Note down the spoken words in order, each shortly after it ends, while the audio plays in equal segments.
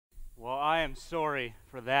I am sorry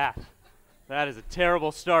for that. That is a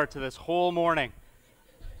terrible start to this whole morning.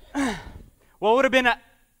 Well, it would have been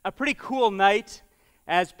a pretty cool night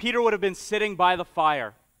as Peter would have been sitting by the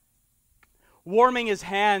fire, warming his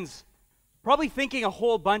hands, probably thinking a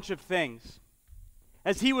whole bunch of things,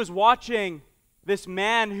 as he was watching this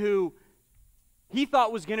man who he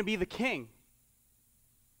thought was going to be the king,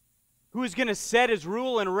 who was going to set his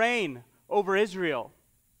rule and reign over Israel.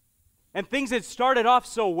 And things had started off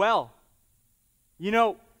so well. You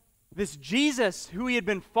know, this Jesus who he had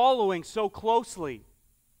been following so closely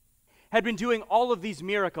had been doing all of these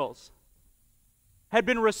miracles, had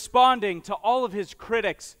been responding to all of his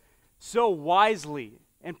critics so wisely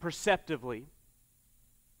and perceptively.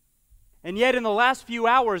 And yet in the last few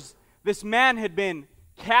hours, this man had been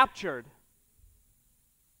captured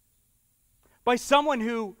by someone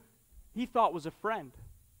who he thought was a friend.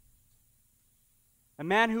 A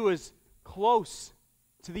man who was close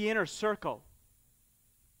to the inner circle.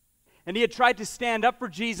 And he had tried to stand up for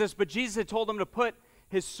Jesus, but Jesus had told him to put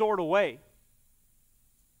his sword away.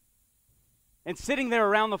 And sitting there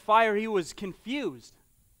around the fire, he was confused,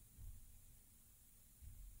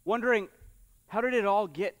 wondering, how did it all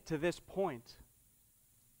get to this point?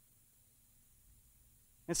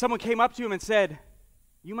 And someone came up to him and said,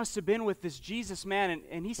 "You must have been with this Jesus man."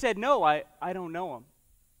 And he said, "No, I don't know him."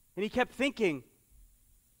 And he kept thinking,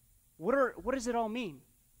 what does it all mean?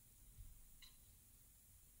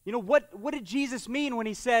 You know, what did Jesus mean when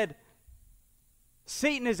he said,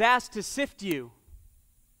 "Satan has asked to sift you,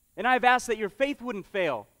 and I've asked that your faith wouldn't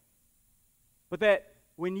fail, but that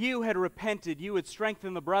when you had repented, you would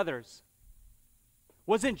strengthen the brothers"?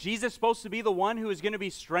 Wasn't Jesus supposed to be the one who was going to be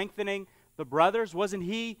strengthening the brothers? Wasn't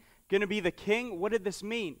he going to be the king? What did this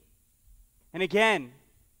mean? And again,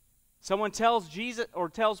 someone tells Jesus or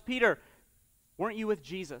tells Peter, "Weren't you with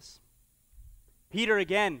Jesus?" Peter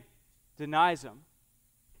again denies him.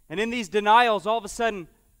 And in these denials, all of a sudden,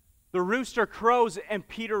 the rooster crows and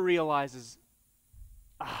Peter realizes,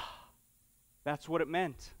 that's what it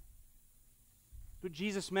meant. That's what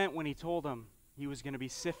Jesus meant when he told him he was going to be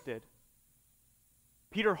sifted.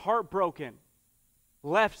 Peter, heartbroken,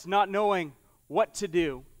 left not knowing what to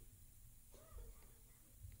do.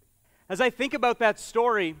 As I think about that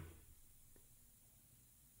story,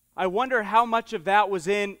 I wonder how much of that was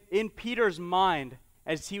in Peter's mind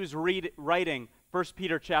as he was writing 1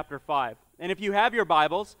 Peter chapter 5. And if you have your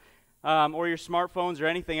Bibles or your smartphones or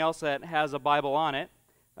anything else that has a Bible on it,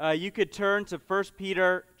 you could turn to 1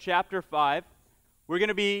 Peter chapter 5. We're going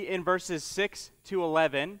to be in verses 6 to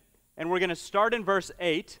 11, and we're going to start in verse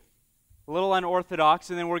 8, a little unorthodox,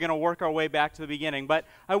 and then we're going to work our way back to the beginning. But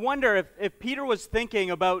I wonder if Peter was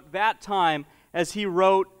thinking about that time as he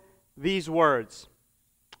wrote these words.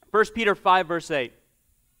 1 Peter 5, verse 8.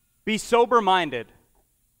 "Be sober-minded,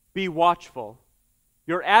 be watchful.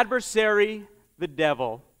 Your adversary, the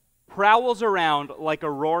devil, prowls around like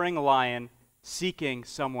a roaring lion, seeking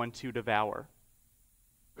someone to devour."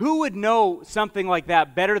 Who would know something like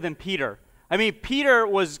that better than Peter? I mean, Peter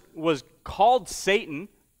was called Satan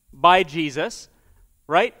by Jesus,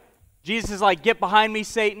 right? Jesus is like, "Get behind me,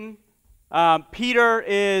 Satan." Peter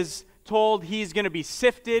is told he's going to be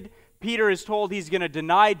sifted. Peter is told he's going to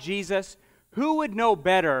deny Jesus. Who would know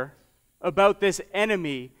better about this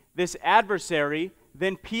enemy, this adversary,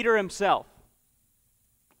 than Peter himself?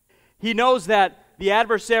 He knows that the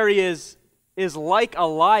adversary is like a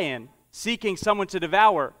lion seeking someone to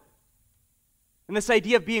devour. And this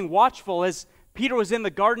idea of being watchful, as Peter was in the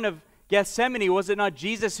Garden of Gethsemane, was it not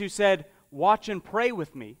Jesus who said, "Watch and pray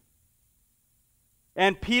with me"?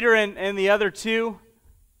 And Peter and the other two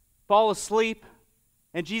fall asleep,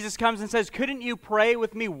 and Jesus comes and says, "Couldn't you pray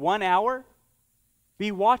with me 1 hour?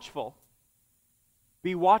 Be watchful.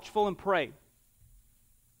 Be watchful and pray."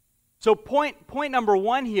 So point number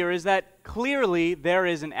one here is that clearly there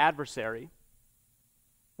is an adversary.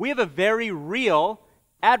 We have a very real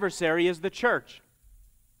adversary as the church.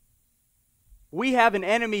 We have an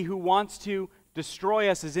enemy who wants to destroy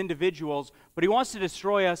us as individuals, but he wants to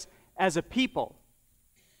destroy us as a people.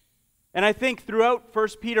 And I think throughout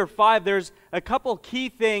 1 Peter 5, there's a couple key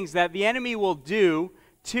things that the enemy will do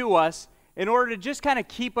to us in order to just kind of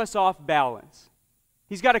keep us off balance.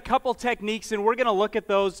 He's got a couple techniques, and we're going to look at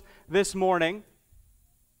those this morning.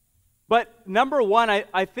 But number one,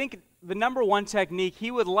 I think the number one technique,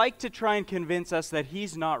 he would like to try and convince us that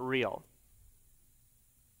he's not real.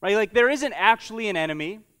 Right? Like, there isn't actually an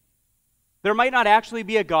enemy. There might not actually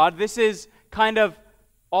be a God. This is kind of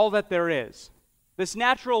all that there is. This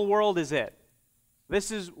natural world is it.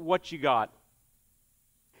 This is what you got.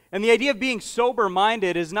 And the idea of being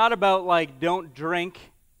sober-minded is not about, like, don't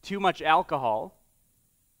drink too much alcohol.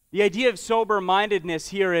 The idea of sober-mindedness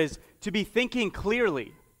here is to be thinking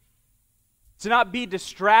clearly, to not be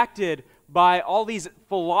distracted by all these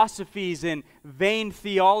philosophies and vain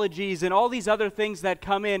theologies and all these other things that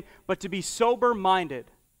come in, but to be sober-minded.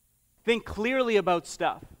 Think clearly about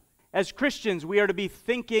stuff. As Christians, we are to be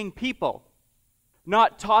thinking people,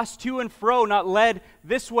 not tossed to and fro, not led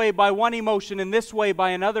this way by one emotion and this way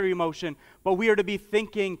by another emotion, but we are to be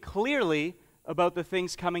thinking clearly about the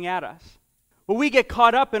things coming at us. But we get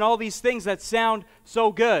caught up in all these things that sound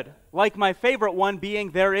so good, like my favorite one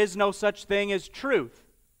being, there is no such thing as truth.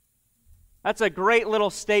 That's a great little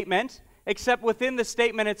statement, except within the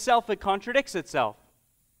statement itself, it contradicts itself.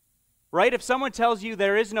 Right? If someone tells you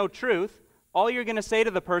there is no truth, all you're going to say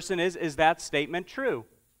to the person is that statement true?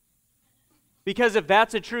 Because if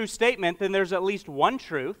that's a true statement, then there's at least one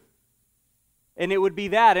truth, and it would be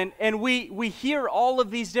that. And we hear all of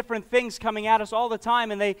these different things coming at us all the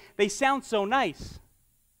time, and they sound so nice.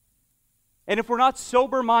 And if we're not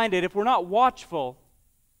sober-minded, if we're not watchful,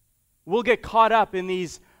 we'll get caught up in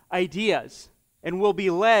these ideas, and we'll be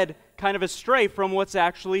led kind of astray from what's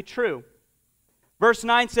actually true. Verse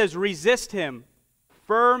 9 says, resist him,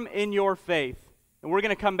 firm in your faith. And we're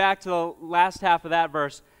going to come back to the last half of that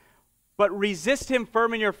verse. But resist him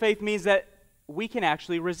firm in your faith means that we can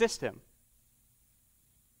actually resist him.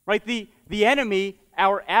 Right? The enemy,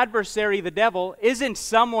 our adversary, the devil, isn't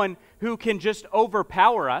someone who can just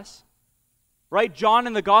overpower us. Right? John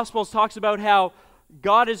in the Gospels talks about how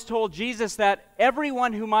God has told Jesus that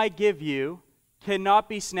everyone whom I give you cannot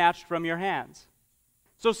be snatched from your hands.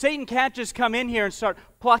 So Satan can't just come in here and start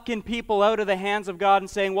plucking people out of the hands of God and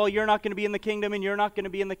saying, well, you're not going to be in the kingdom and you're not going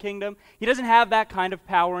to be in the kingdom. He doesn't have that kind of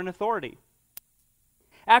power and authority.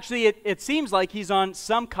 Actually, it seems like he's on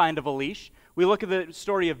some kind of a leash. We look at the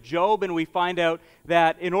story of Job and we find out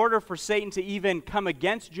that in order for Satan to even come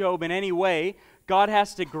against Job in any way, God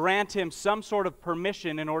has to grant him some sort of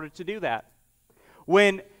permission in order to do that.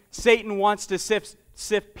 When Satan wants to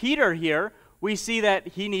sift Peter here, we see that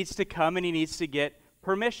he needs to come and he needs to get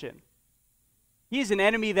permission. He's an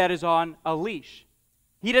enemy that is on a leash.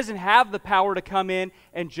 He doesn't have the power to come in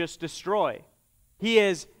and just destroy. He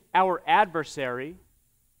is our adversary,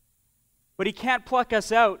 but he can't pluck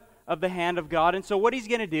us out of the hand of God. And so what he's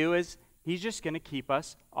going to do is he's just going to keep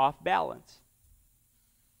us off balance.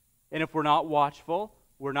 And if we're not watchful,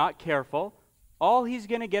 we're not careful, all he's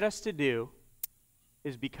going to get us to do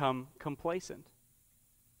is become complacent.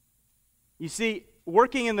 You see,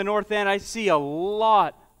 working in the North End, I see a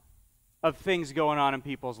lot of things going on in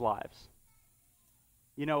people's lives.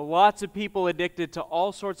 You know, lots of people addicted to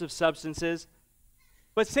all sorts of substances.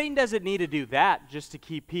 But Satan doesn't need to do that just to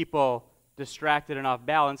keep people distracted and off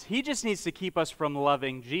balance. He just needs to keep us from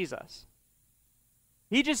loving Jesus.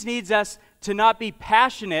 He just needs us to not be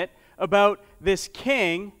passionate about this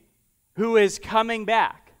king who is coming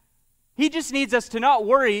back. He just needs us to not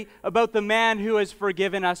worry about the man who has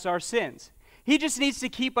forgiven us our sins. He just needs to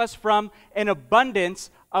keep us from an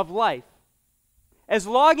abundance of life. As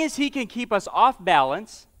long as he can keep us off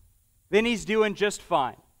balance, then he's doing just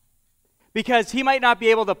fine. Because he might not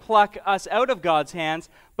be able to pluck us out of God's hands,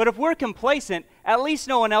 but if we're complacent, at least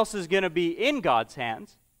no one else is going to be in God's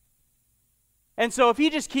hands. And so if he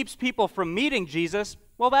just keeps people from meeting Jesus,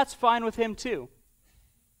 well, that's fine with him too.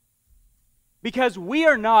 Because we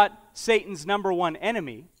are not Satan's number one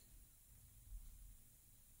enemy.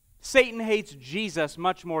 Satan hates Jesus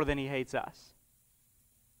much more than he hates us.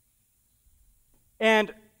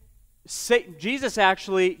 And Jesus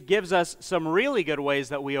actually gives us some really good ways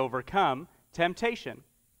that we overcome temptation.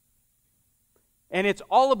 And it's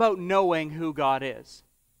all about knowing who God is.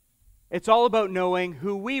 It's all about knowing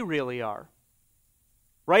who we really are.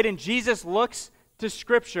 Right? And Jesus looks to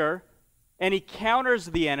Scripture and he counters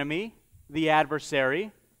the enemy, the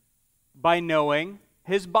adversary, by knowing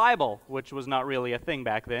his Bible, which was not really a thing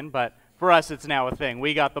back then, but for us it's now a thing.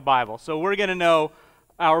 We got the Bible. So we're going to know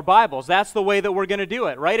our Bibles. That's the way that we're going to do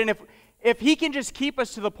it, right? And if he can just keep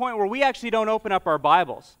us to the point where we actually don't open up our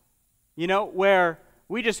Bibles, you know, where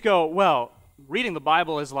we just go, well, reading the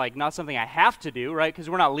Bible is like not something I have to do, right? Because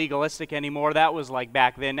we're not legalistic anymore. That was like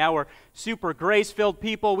back then. Now we're super grace-filled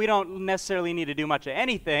people. We don't necessarily need to do much of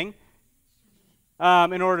anything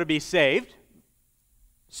in order to be saved.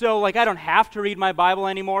 So, like, I don't have to read my Bible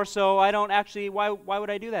anymore, so I don't actually, why would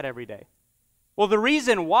I do that every day? Well, the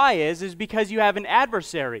reason why is because you have an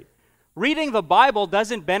adversary. Reading the Bible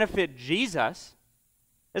doesn't benefit Jesus.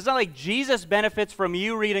 It's not like Jesus benefits from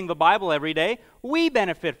you reading the Bible every day. We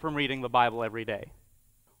benefit from reading the Bible every day.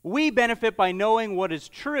 We benefit by knowing what is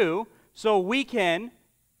true so we can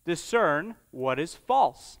discern what is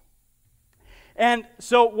false. And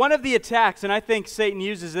so one of the attacks, and I think Satan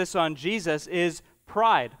uses this on Jesus, is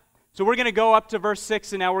pride. So we're going to go up to verse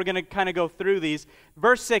 6, and now we're going to kind of go through these.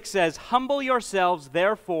 Verse 6 says, "Humble yourselves,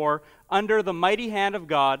 therefore, under the mighty hand of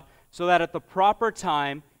God, so that at the proper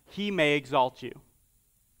time he may exalt you."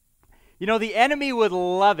 You know, the enemy would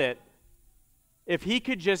love it if he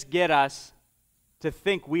could just get us to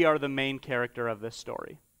think we are the main character of this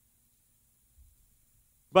story.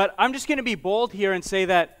 But I'm just going to be bold here and say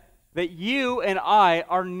that you and I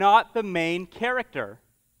are not the main character.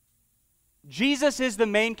 Jesus is the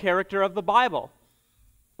main character of the Bible.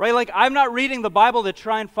 Right? Like, I'm not reading the Bible to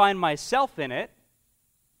try and find myself in it.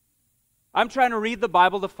 I'm trying to read the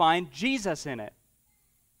Bible to find Jesus in it.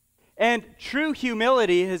 And true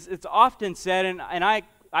humility, it's often said, and I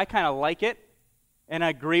kind of like it, and I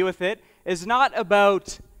agree with it, is not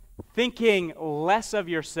about thinking less of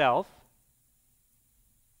yourself,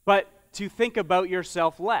 but to think about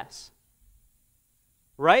yourself less.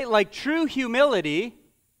 Right? Like, true humility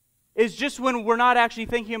is just when we're not actually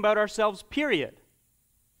thinking about ourselves, period.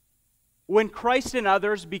 When Christ and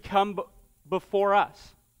others become before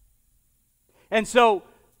us. And so,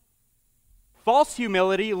 false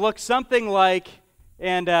humility looks something like,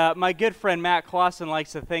 and my good friend Matt Clausen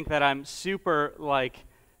likes to think that I'm super,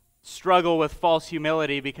 struggle with false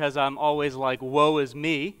humility because I'm always like, woe is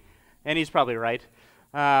me. And he's probably right,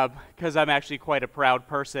 because I'm actually quite a proud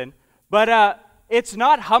person. But it's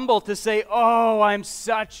not humble to say, oh, I'm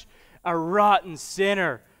such a rotten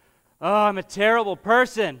sinner. Oh, I'm a terrible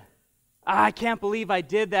person. I can't believe I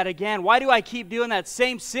did that again. Why do I keep doing that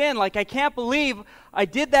same sin? Like, I can't believe I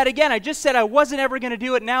did that again. I just said I wasn't ever going to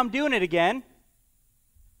do it, now I'm doing it again.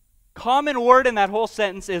 Common word in that whole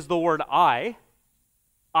sentence is the word I.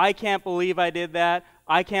 I can't believe I did that.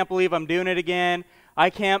 I can't believe I'm doing it again. I.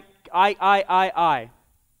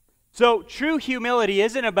 So true humility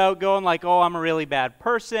isn't about going like, oh, I'm a really bad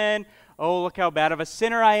person. Oh, look how bad of a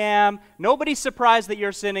sinner I am. Nobody's surprised that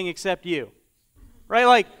you're sinning except you.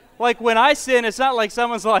 Right? Like when I sin, it's not like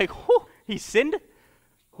someone's like, whew, he sinned?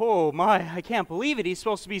 Oh my, I can't believe it. He's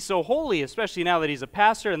supposed to be so holy, especially now that he's a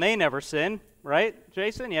pastor and they never sin. Right,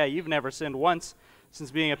 Jason? Yeah, you've never sinned once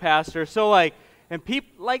since being a pastor. So and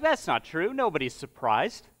people, that's not true. Nobody's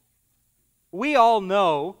surprised. We all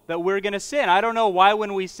know that we're going to sin. I don't know why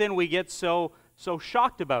when we sin we get so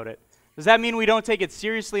shocked about it. Does that mean we don't take it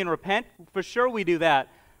seriously and repent? For sure we do that.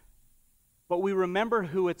 But we remember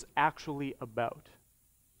who it's actually about.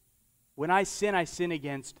 When I sin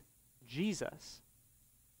against Jesus.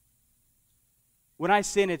 When I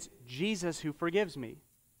sin, it's Jesus who forgives me.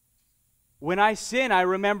 When I sin, I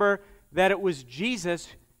remember that it was Jesus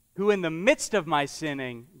who in the midst of my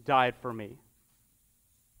sinning died for me.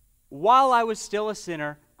 While I was still a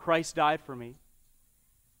sinner, Christ died for me.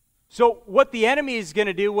 So what the enemy is going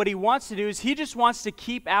to do, what he wants to do, is he just wants to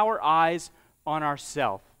keep our eyes on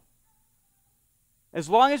ourselves. As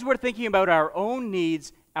long as we're thinking about our own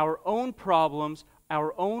needs, our own problems,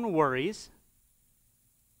 our own worries,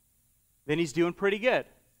 then he's doing pretty good.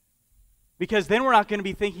 Because then we're not going to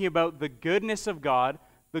be thinking about the goodness of God,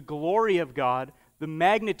 the glory of God, the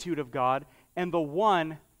magnitude of God, and the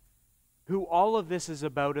one who all of this is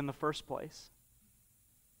about in the first place.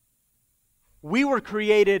 We were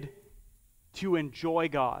created to enjoy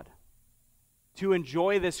God, to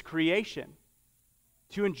enjoy this creation,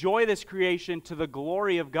 to the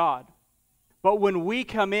glory of God. But when we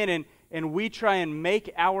come in and we try and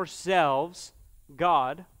make ourselves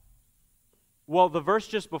God, well, the verse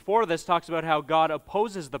just before this talks about how God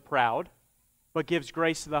opposes the proud, but gives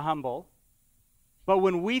grace to the humble. But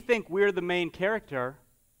when we think we're the main character,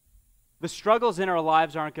 the struggles in our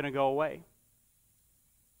lives aren't going to go away.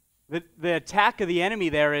 The attack of the enemy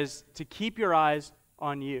there is to keep your eyes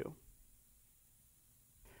on you.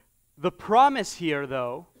 The promise here,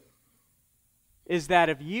 though, is that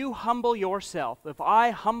if you humble yourself, if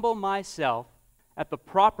I humble myself at the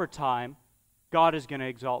proper time, God is going to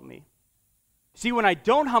exalt me. See, when I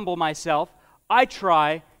don't humble myself, I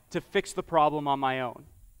try to fix the problem on my own.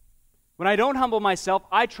 When I don't humble myself,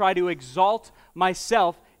 I try to exalt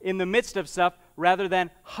myself in the midst of stuff rather than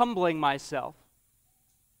humbling myself.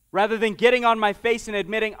 Rather than getting on my face and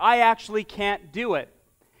admitting I actually can't do it.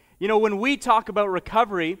 You know, when we talk about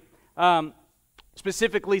recovery,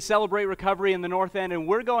 specifically Celebrate Recovery in the North End, and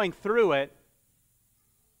we're going through it,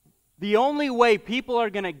 the only way people are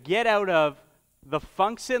going to get out of the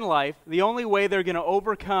funks in life, the only way they're going to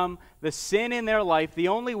overcome the sin in their life, the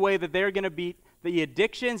only way that they're going to beat the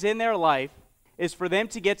addictions in their life is for them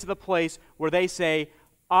to get to the place where they say,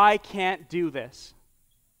 I can't do this.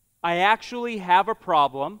 I actually have a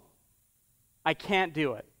problem. I can't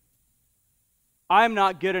do it. I'm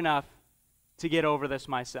not good enough to get over this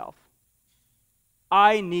myself.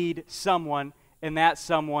 I need someone, and that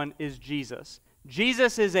someone is Jesus.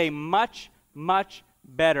 Jesus is a much, much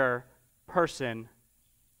better person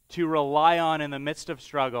to rely on in the midst of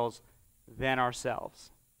struggles than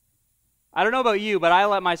ourselves. I don't know about you, but I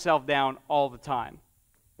let myself down all the time.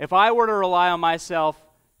 If I were to rely on myself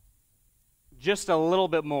just a little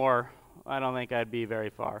bit more, I don't think I'd be very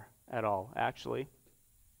far at all, actually.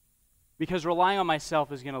 Because relying on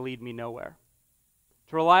myself is going to lead me nowhere.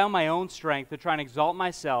 To rely on my own strength, to try and exalt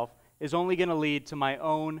myself, is only going to lead to my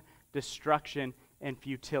own destruction and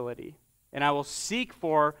futility. And I will seek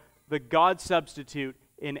for the God substitute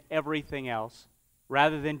in everything else,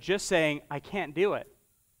 rather than just saying, I can't do it.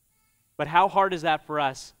 But how hard is that for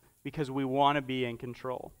us? Because we want to be in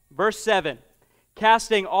control. Verse 7,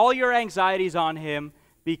 casting all your anxieties on him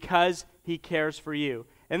because he cares for you.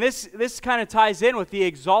 And this kind of ties in with the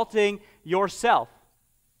exalting yourself.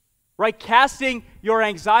 Right? Casting your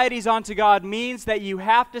anxieties onto God means that you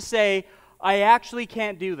have to say, I actually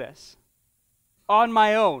can't do this on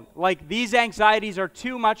my own. Like, these anxieties are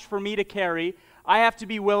too much for me to carry. I have to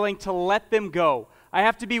be willing to let them go. I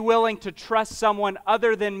have to be willing to trust someone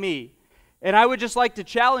other than me. And I would just like to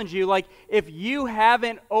challenge you, like, if you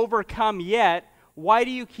haven't overcome yet, why do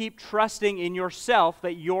you keep trusting in yourself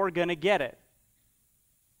that you're going to get it?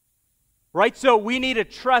 Right? So we need to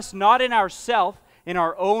trust not in ourselves, in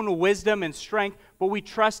our own wisdom and strength, but we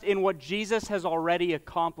trust in what Jesus has already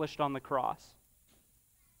accomplished on the cross.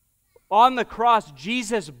 On the cross,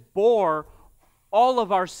 Jesus bore all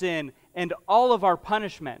of our sin and all of our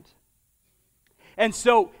punishment. And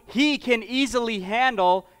so he can easily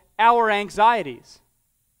handle our anxieties.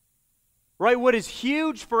 Right? What is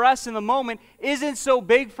huge for us in the moment isn't so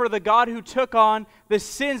big for the God who took on the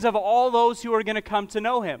sins of all those who are going to come to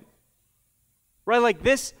know him. Right? Like,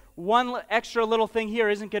 this one extra little thing here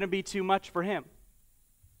isn't going to be too much for him.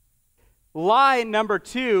 Lie number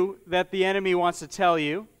 2 that the enemy wants to tell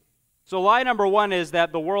you. So lie number 1 is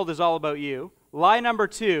that the world is all about you. Lie number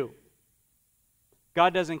 2,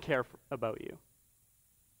 God doesn't care about you.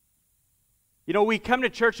 You know, we come to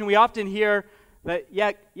church and we often hear that,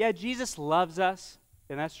 yeah, Jesus loves us,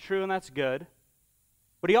 and that's true and that's good,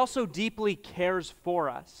 but he also deeply cares for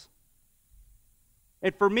us.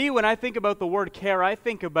 And for me, when I think about the word care, I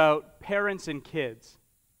think about parents and kids.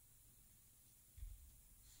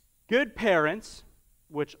 Good parents,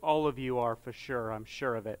 which all of you are for sure, I'm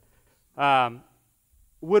sure of it,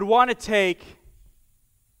 would want to take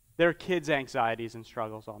their kids' anxieties and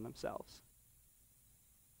struggles on themselves.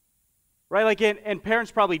 Right? Like, and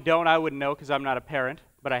parents probably don't. I wouldn't know because I'm not a parent,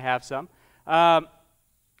 but I have some.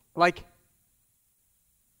 Like,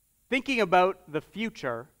 thinking about the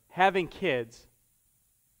future, having kids,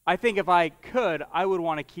 I think if I could, I would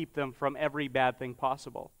want to keep them from every bad thing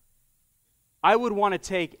possible. I would want to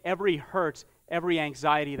take every hurt, every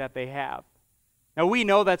anxiety that they have. Now, we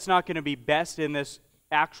know that's not going to be best in this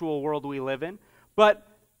actual world we live in, but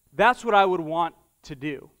that's what I would want to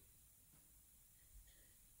do.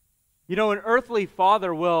 You know, an earthly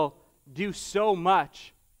father will do so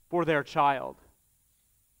much for their child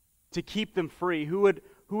to keep them free, who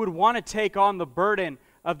would want to take on the burden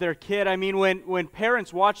of their kid. I mean, when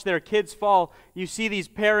parents watch their kids fall, you see these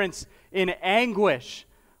parents in anguish,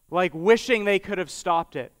 like wishing they could have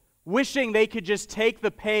stopped it, wishing they could just take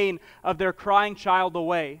the pain of their crying child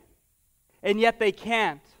away. And yet they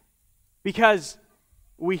can't, because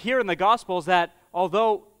we hear in the Gospels that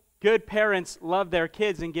although good parents love their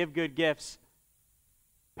kids and give good gifts,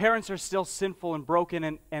 parents are still sinful and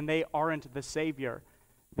broken, and they aren't the Savior.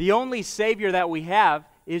 The only Savior that we have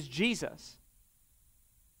is Jesus.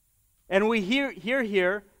 And we hear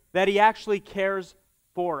here that he actually cares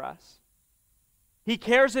for us. He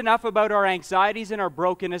cares enough about our anxieties and our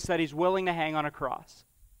brokenness that he's willing to hang on a cross.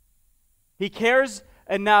 He cares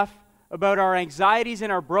enough about our anxieties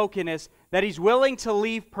and our brokenness that he's willing to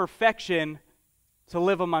leave perfection to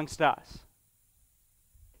live amongst us.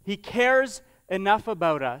 He cares enough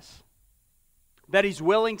about us that he's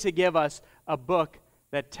willing to give us a book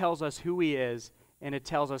that tells us who he is, and it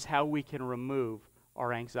tells us how we can remove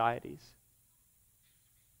our anxieties.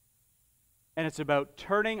 And it's about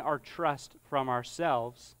turning our trust from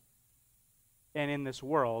ourselves and in this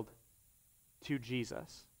world to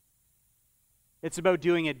Jesus. It's about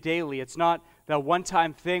doing it daily. It's not the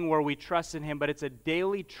one-time thing where we trust in him, but it's a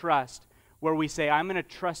daily trust where we say, I'm going to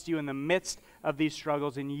trust you in the midst of these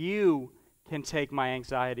struggles, and you can take my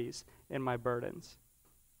anxieties and my burdens.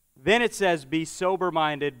 Then it says, be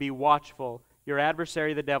sober-minded, be watchful. Your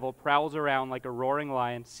adversary, the devil, prowls around like a roaring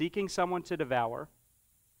lion, seeking someone to devour.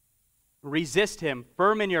 Resist him,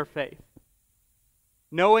 firm in your faith.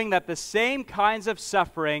 knowing that the same kinds of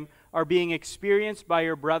suffering are being experienced by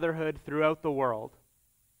your brotherhood throughout the world.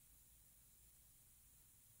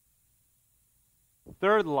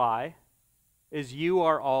 Third lie is you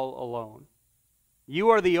are all alone. You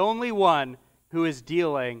are the only one who is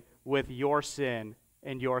dealing with your sin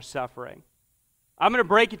and your suffering. I'm going to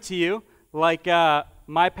break it to you like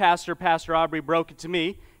my pastor, Pastor Aubrey, broke it to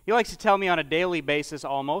me. He likes to tell me on a daily basis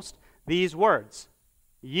almost these words: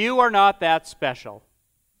 you are not that special.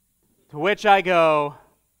 To which I go,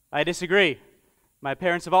 I disagree. My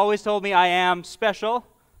parents have always told me I am special.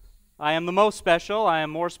 I am the most special. I am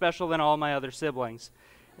more special than all my other siblings.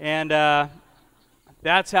 And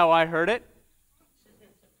that's how I heard it.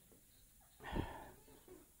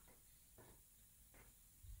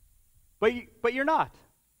 But you're not.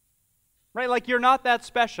 Right? Like, you're not that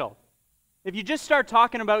special. If you just start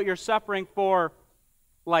talking about your suffering for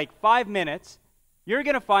like 5 minutes, you're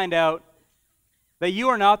going to find out that you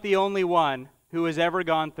are not the only one who has ever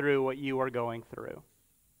gone through what you are going through.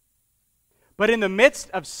 But in the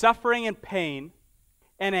midst of suffering and pain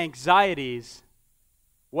and anxieties,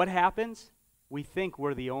 what happens? We think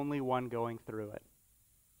we're the only one going through it.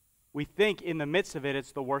 We think in the midst of it,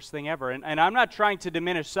 it's the worst thing ever. And I'm not trying to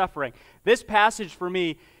diminish suffering. This passage for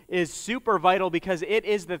me is super vital because it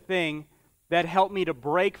is the thing that helped me to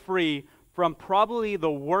break free from probably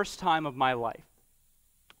the worst time of my life.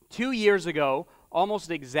 2 years ago,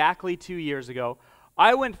 almost exactly 2 years ago,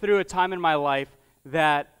 I went through a time in my life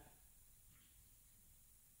that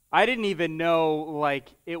I didn't even know like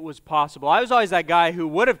it was possible. I was always that guy who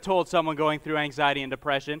would have told someone going through anxiety and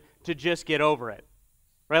depression to just get over it.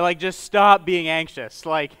 Right? Like, just stop being anxious.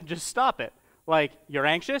 Like, just stop it. Like, you're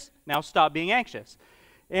anxious? Now stop being anxious.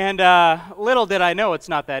 And little did I know it's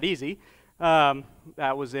not that easy.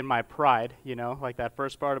 That was in my pride, like that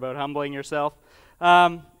first part about humbling yourself.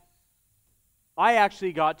 I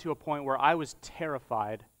actually got to a point where I was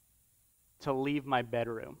terrified to leave my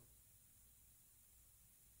bedroom.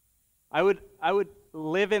 I would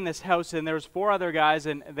live in this house, and there was 4 other guys,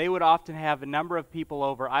 and they would often have a number of people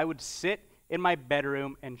over. I would sit in my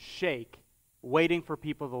bedroom and shake, waiting for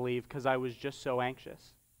people to leave because I was just so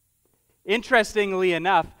anxious. Interestingly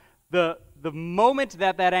enough, the moment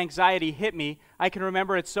that anxiety hit me, I can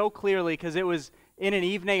remember it so clearly because it was in an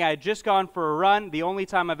evening. I had just gone for a run, the only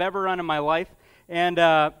time I've ever run in my life, and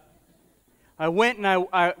I went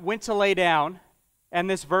to lay down, and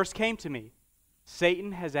this verse came to me.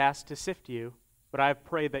 Satan has asked to sift you, but I have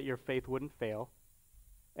prayed that your faith wouldn't fail,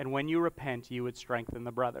 and when you repent, you would strengthen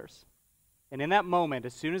the brothers. And in that moment,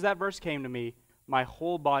 as soon as that verse came to me, my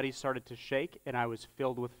whole body started to shake, and I was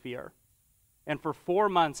filled with fear. And for 4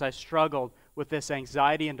 months, I struggled with this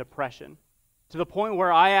anxiety and depression to the point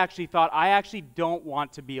where I actually thought, I actually don't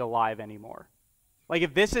want to be alive anymore. Like,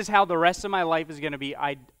 if this is how the rest of my life is going to be,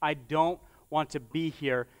 I don't want to be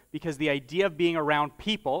here, because the idea of being around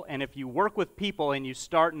people, and if you work with people and you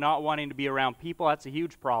start not wanting to be around people, that's a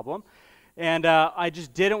huge problem. And I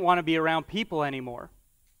just didn't want to be around people anymore.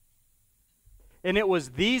 And it was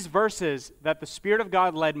these verses that the Spirit of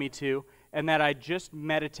God led me to and that I just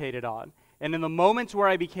meditated on. And in the moments where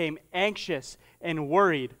I became anxious and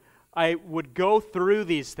worried, I would go through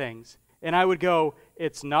these things. And I would go,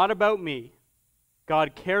 it's not about me.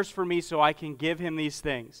 God cares for me so I can give him these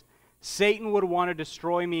things. Satan would want to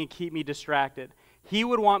destroy me and keep me distracted. He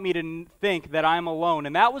would want me to think that I'm alone.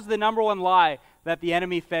 And that was the number one lie that the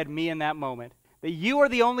enemy fed me in that moment. That you are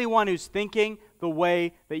the only one who's thinking the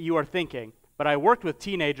way that you are thinking. But I worked with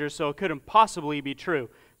teenagers, so it couldn't possibly be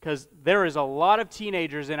true, because there is a lot of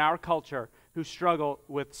teenagers in our culture who struggle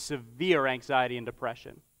with severe anxiety and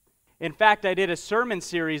depression. In fact, I did a sermon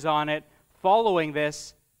series on it following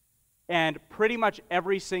this, and pretty much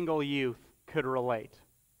every single youth could relate.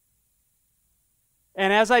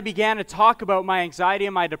 And as I began to talk about my anxiety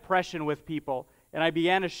and my depression with people, and I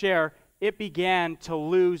began to share, it began to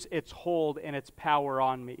lose its hold and its power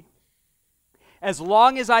on me. As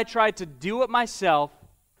long as I tried to do it myself,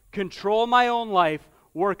 control my own life,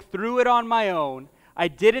 work through it on my own, I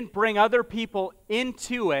didn't bring other people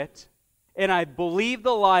into it, and I believed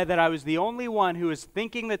the lie that I was the only one who was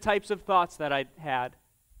thinking the types of thoughts that I had.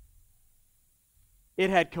 It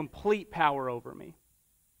had complete power over me.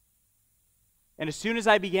 And as soon as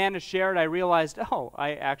I began to share it, I realized,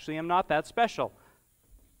 I actually am not that special.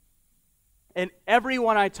 And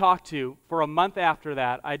everyone I talked to for a month after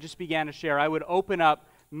that, I just began to share. I would open up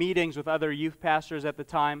meetings with other youth pastors at the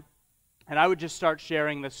time, and I would just start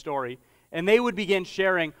sharing this story. And they would begin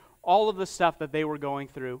sharing all of the stuff that they were going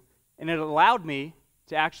through. And it allowed me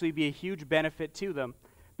to actually be a huge benefit to them,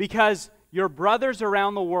 because your brothers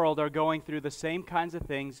around the world are going through the same kinds of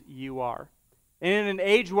things you are. And in an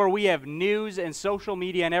age where we have news and social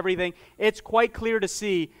media and everything, it's quite clear to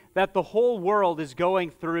see that the whole world is going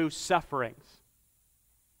through sufferings.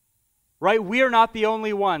 Right? We are not the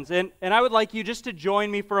only ones. And I would like you just to join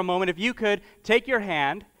me for a moment. If you could, take your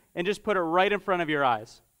hand and just put it right in front of your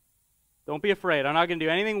eyes. Don't be afraid. I'm not going to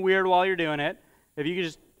do anything weird while you're doing it. If you could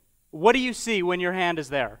just, what do you see when your hand is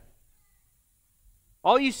there?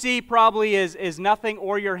 All you see probably is nothing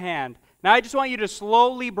or your hand. Now I just want you to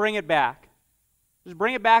slowly bring it back. Just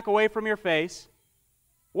bring it back away from your face.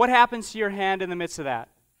 What happens to your hand in the midst of that?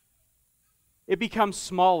 It becomes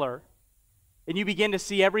smaller, and you begin to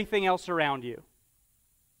see everything else around you.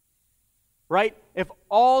 Right? If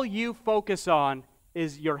all you focus on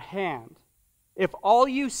is your hand, if all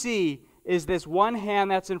you see is this one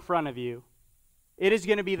hand that's in front of you, it is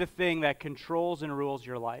going to be the thing that controls and rules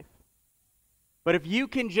your life. But if you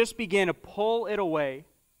can just begin to pull it away,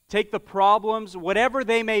 take the problems, whatever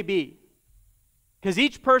they may be, because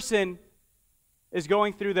each person is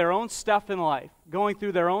going through their own stuff in life, going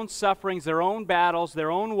through their own sufferings, their own battles,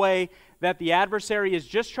 their own way that the adversary is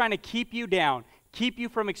just trying to keep you down, keep you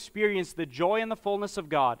from experiencing the joy and the fullness of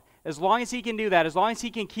God. As long as he can do that, as long as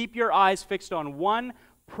he can keep your eyes fixed on one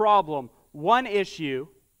problem, one issue,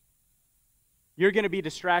 you're going to be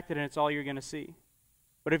distracted and it's all you're going to see.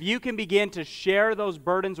 But if you can begin to share those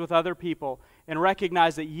burdens with other people and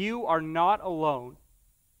recognize that you are not alone,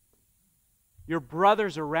 your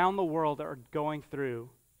brothers around the world are going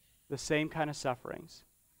through the same kind of sufferings.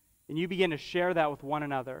 And you begin to share that with one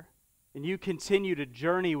another. And you continue to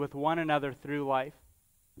journey with one another through life.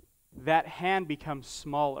 That hand becomes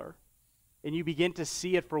smaller. And you begin to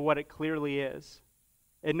see it for what it clearly is.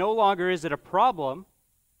 And no longer is it a problem,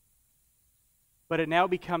 but it now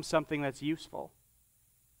becomes something that's useful.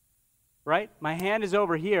 Right? My hand is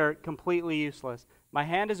over here, completely useless. My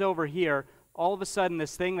hand is over here. All of a sudden,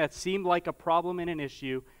 this thing that seemed like a problem and an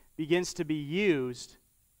issue begins to be used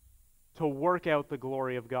to work out the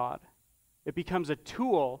glory of God. It becomes a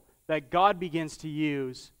tool that God begins to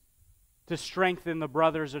use to strengthen the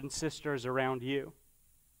brothers and sisters around you.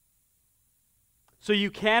 So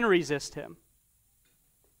you can resist him.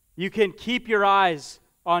 You can keep your eyes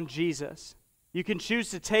on Jesus. You can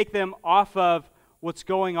choose to take them off of what's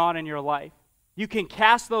going on in your life. You can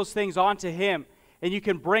cast those things onto him. And you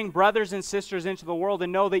can bring brothers and sisters into the world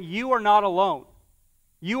and know that you are not alone.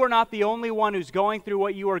 You are not the only one who's going through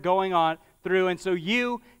what you are going on through. And so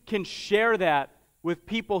you can share that with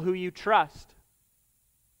people who you trust.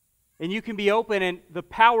 And you can be open, and the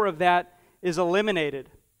power of that is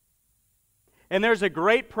eliminated. And there's a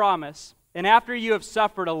great promise. And after you have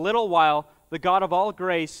suffered a little while, the God of all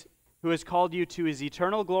grace, who has called you to his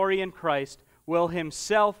eternal glory in Christ, will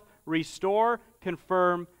himself restore,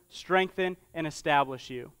 confirm, strengthen, and establish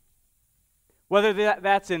you. Whether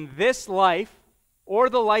that's in this life or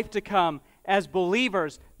the life to come, as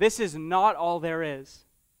believers, this is not all there is.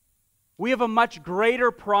 We have a much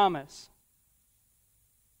greater promise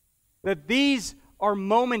that these are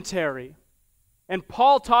momentary. And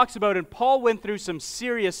Paul talks about it, and Paul went through some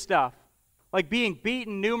serious stuff, like being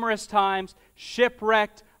beaten numerous times,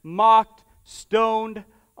 shipwrecked, mocked, stoned,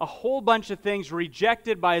 a whole bunch of things,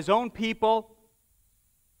 rejected by his own people.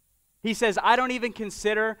 He says, I don't even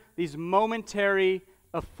consider these momentary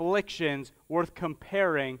afflictions worth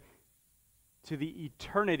comparing to the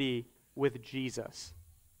eternity with Jesus,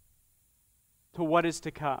 to what is to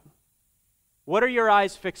come. What are your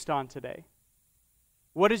eyes fixed on today?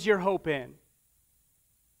 What is your hope in?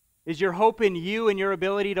 Is your hope in you and your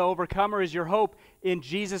ability to overcome, or is your hope in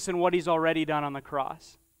Jesus and what he's already done on the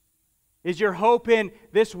cross? Is your hope in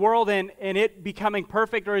this world and it becoming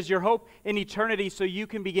perfect, or is your hope in eternity so you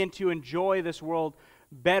can begin to enjoy this world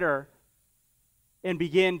better and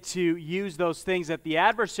begin to use those things that the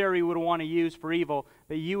adversary would want to use for evil,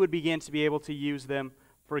 that you would begin to be able to use them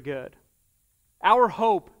for good? Our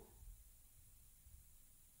hope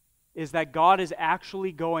is that God is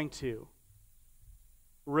actually going to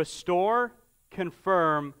restore,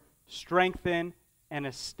 confirm, strengthen, and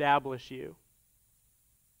establish you.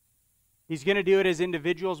 He's going to do it as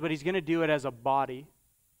individuals, but he's going to do it as a body.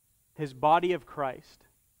 His body of Christ.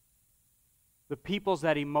 The peoples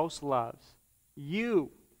that he most loves.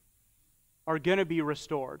 You are going to be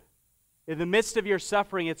restored. In the midst of your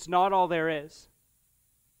suffering, it's not all there is.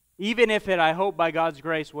 Even if it, I hope by God's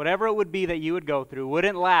grace, whatever it would be that you would go through,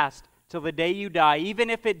 wouldn't last till the day you die, even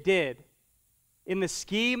if it did, in the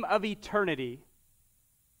scheme of eternity,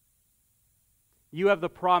 you have the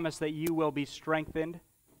promise that you will be strengthened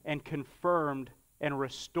and confirmed and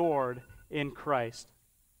restored in Christ.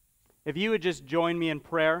 If you would just join me in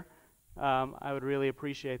prayer, I would really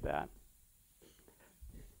appreciate that.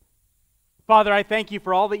 Father, I thank you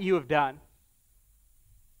for all that you have done.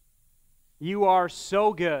 You are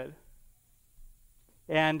so good.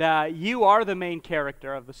 And you are the main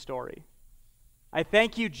character of the story. I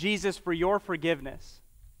thank you, Jesus, for your forgiveness.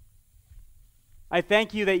 I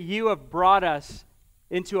thank you that you have brought us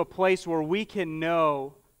into a place where we can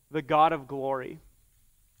know the God of glory,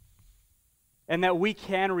 and that we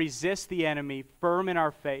can resist the enemy firm in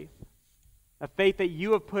our faith, a faith that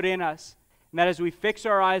you have put in us, and that as we fix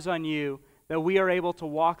our eyes on you, that we are able to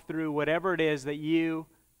walk through whatever it is that you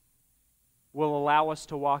will allow us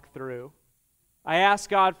to walk through. I ask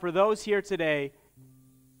God for those here today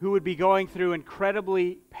who would be going through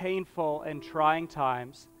incredibly painful and trying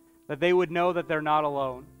times, that they would know that they're not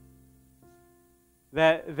alone,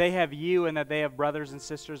 that they have you and that they have brothers and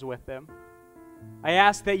sisters with them. I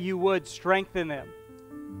ask that you would strengthen them,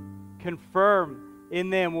 confirm in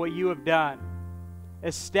them what you have done,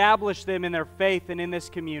 establish them in their faith and in this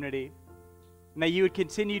community, and that you would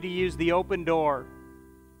continue to use the open door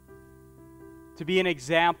to be an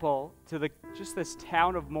example to just this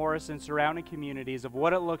town of Morris and surrounding communities of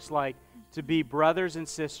what it looks like to be brothers and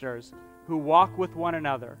sisters who walk with one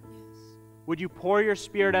another. Would you pour your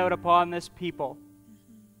Spirit out upon this people?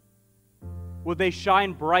 Would they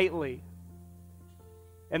shine brightly?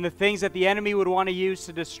 And the things that the enemy would want to use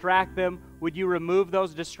to distract them, would you remove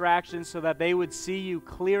those distractions so that they would see you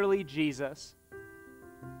clearly, Jesus?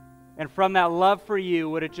 And from that love for you,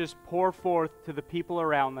 would it just pour forth to the people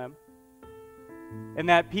around them? And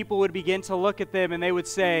that people would begin to look at them and they would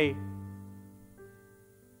say,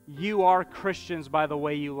 you are Christians by the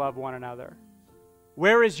way you love one another.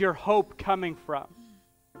 Where is your hope coming from?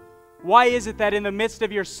 Why is it that in the midst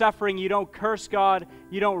of your suffering you don't curse God,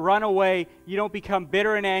 you don't run away, you don't become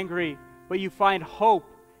bitter and angry, but you find hope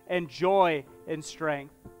and joy and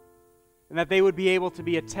strength? And that they would be able to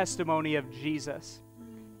be a testimony of Jesus.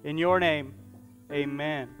 In your name,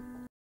 amen.